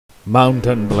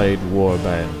Mountain Blade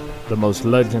Warband, the most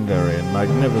legendary and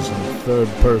magnificent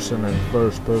third-person and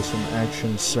first-person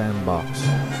action sandbox.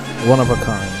 One of a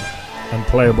kind, and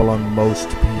playable on most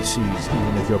PCs,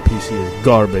 even if your PC is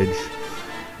garbage.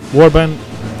 Warband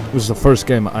was the first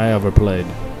game I ever played,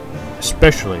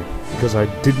 especially because I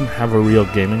didn't have a real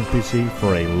gaming PC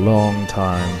for a long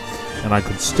time, and I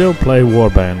could still play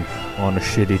Warband on a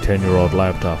shitty 10-year-old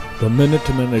laptop. The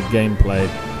minute-to-minute gameplay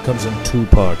comes in two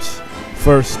parts.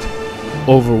 First,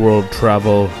 overworld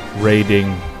travel,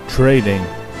 raiding, trading,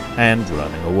 and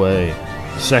running away.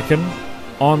 Second,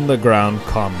 on-the-ground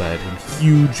combat in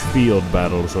huge field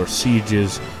battles or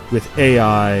sieges with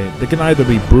AI that can either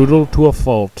be brutal to a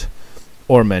fault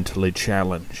or mentally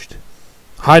challenged.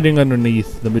 Hiding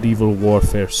underneath the medieval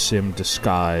warfare sim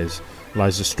disguise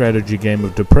lies a strategy game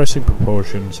of depressing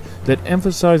proportions that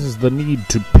emphasizes the need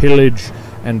to pillage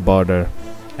and barter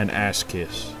and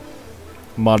ass-kiss.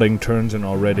 Modding turns an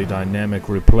already dynamic,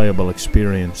 replayable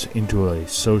experience into a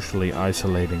socially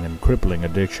isolating and crippling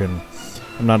addiction.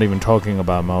 I'm not even talking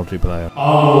about multiplayer.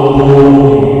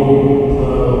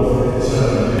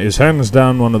 Is hands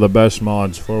down one of the best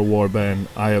mods for Warband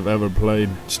I have ever played.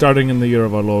 Starting in the year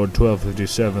of our Lord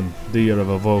 1257, the year of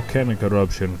a volcanic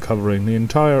eruption covering the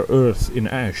entire Earth in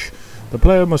ash, the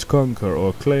player must conquer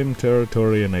or claim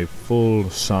territory in a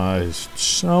full-sized,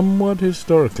 somewhat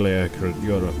historically accurate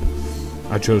Europe.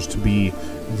 I chose to be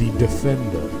the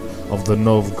defender of the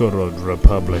Novgorod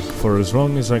Republic for as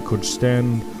long as I could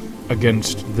stand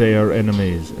against their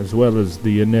enemies, as well as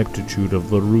the ineptitude of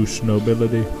the Rus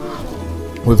nobility.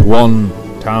 With one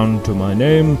town to my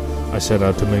name, I set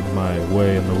out to make my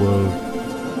way in the world.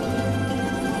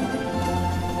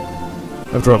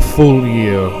 After a full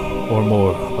year or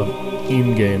more of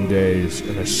in-game days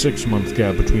and a 6-month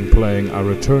gap between playing, I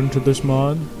returned to this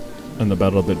mod and the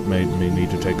battle that made me need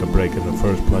to take a break in the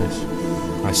first place.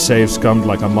 I save-scummed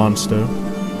like a monster,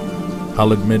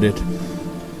 I'll admit it,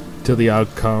 till the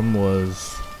outcome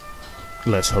was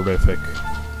less horrific,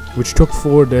 which took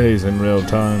 4 days in real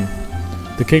time.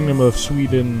 The Kingdom of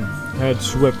Sweden had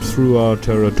swept through our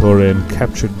territory and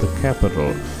captured the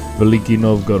capital, Veliky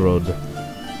Novgorod.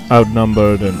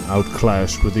 Outnumbered and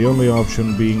outclassed, with the only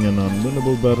option being an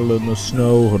unwinnable battle in the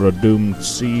snow or a doomed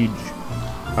siege,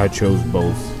 I chose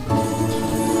both.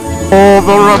 For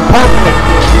the Republic!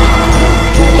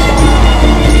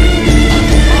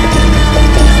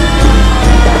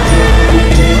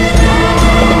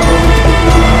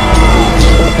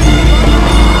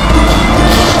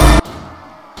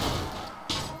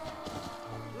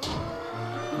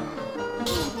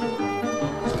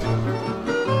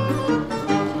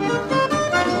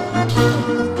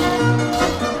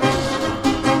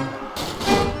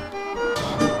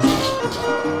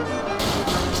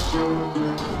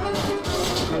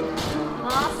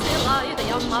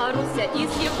 Из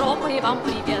Европы вам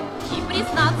привет. И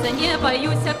признаться, не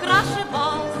боюсь, краше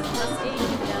вас на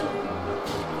свете.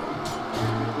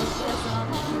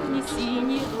 Не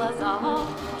синие глаза,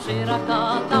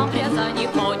 широко там в Рязани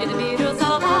ходит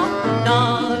бирюза.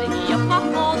 Дальние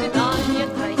походы, дальние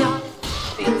края,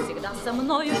 ты всегда со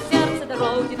мною в сердце, да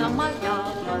родина моя.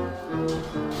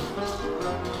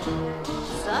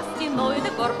 За стеной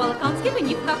до гор балканских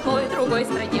ни в какой другой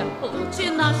стране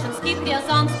лучше нашинских,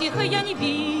 рязанских я не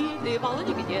видывал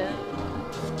нигде.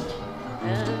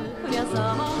 Эх,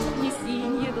 Рязань, не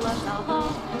синие глаза,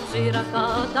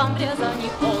 широко там в Рязани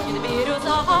ходит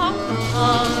бирюза.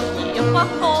 Дальние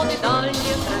походы,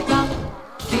 дальние края,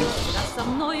 ты всегда со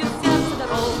мною в сердце, да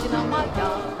родина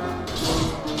моя.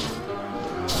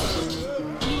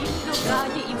 И в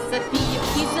Белграде, и в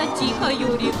Софиевке, за тихою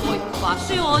рекой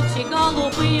ваши очи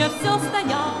голубые все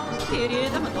стоят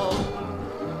передо мной.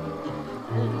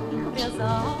 Эх,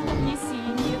 Рязань, не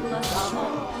синие глаза,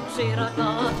 широко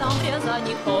там в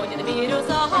Рязани ходит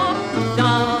бирюза.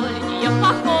 Дальние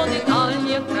походы,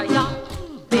 дальние края,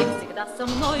 ты всегда со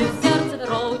мною в сердце,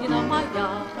 родина моя.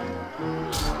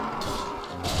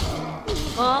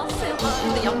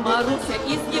 Посылаю я, Маруся,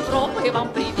 из Европы вам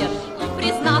привет. И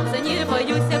признаться, не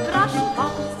боюсь, краше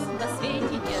вас на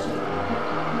свете нет.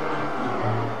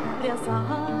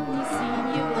 Рязань,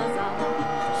 синие глаза,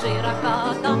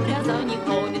 широко там в Рязани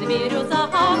ходит бирюза.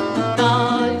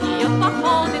 Дальние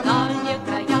походы, дальние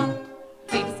края,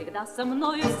 ты всегда со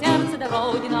мною в сердце, да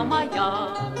родина моя.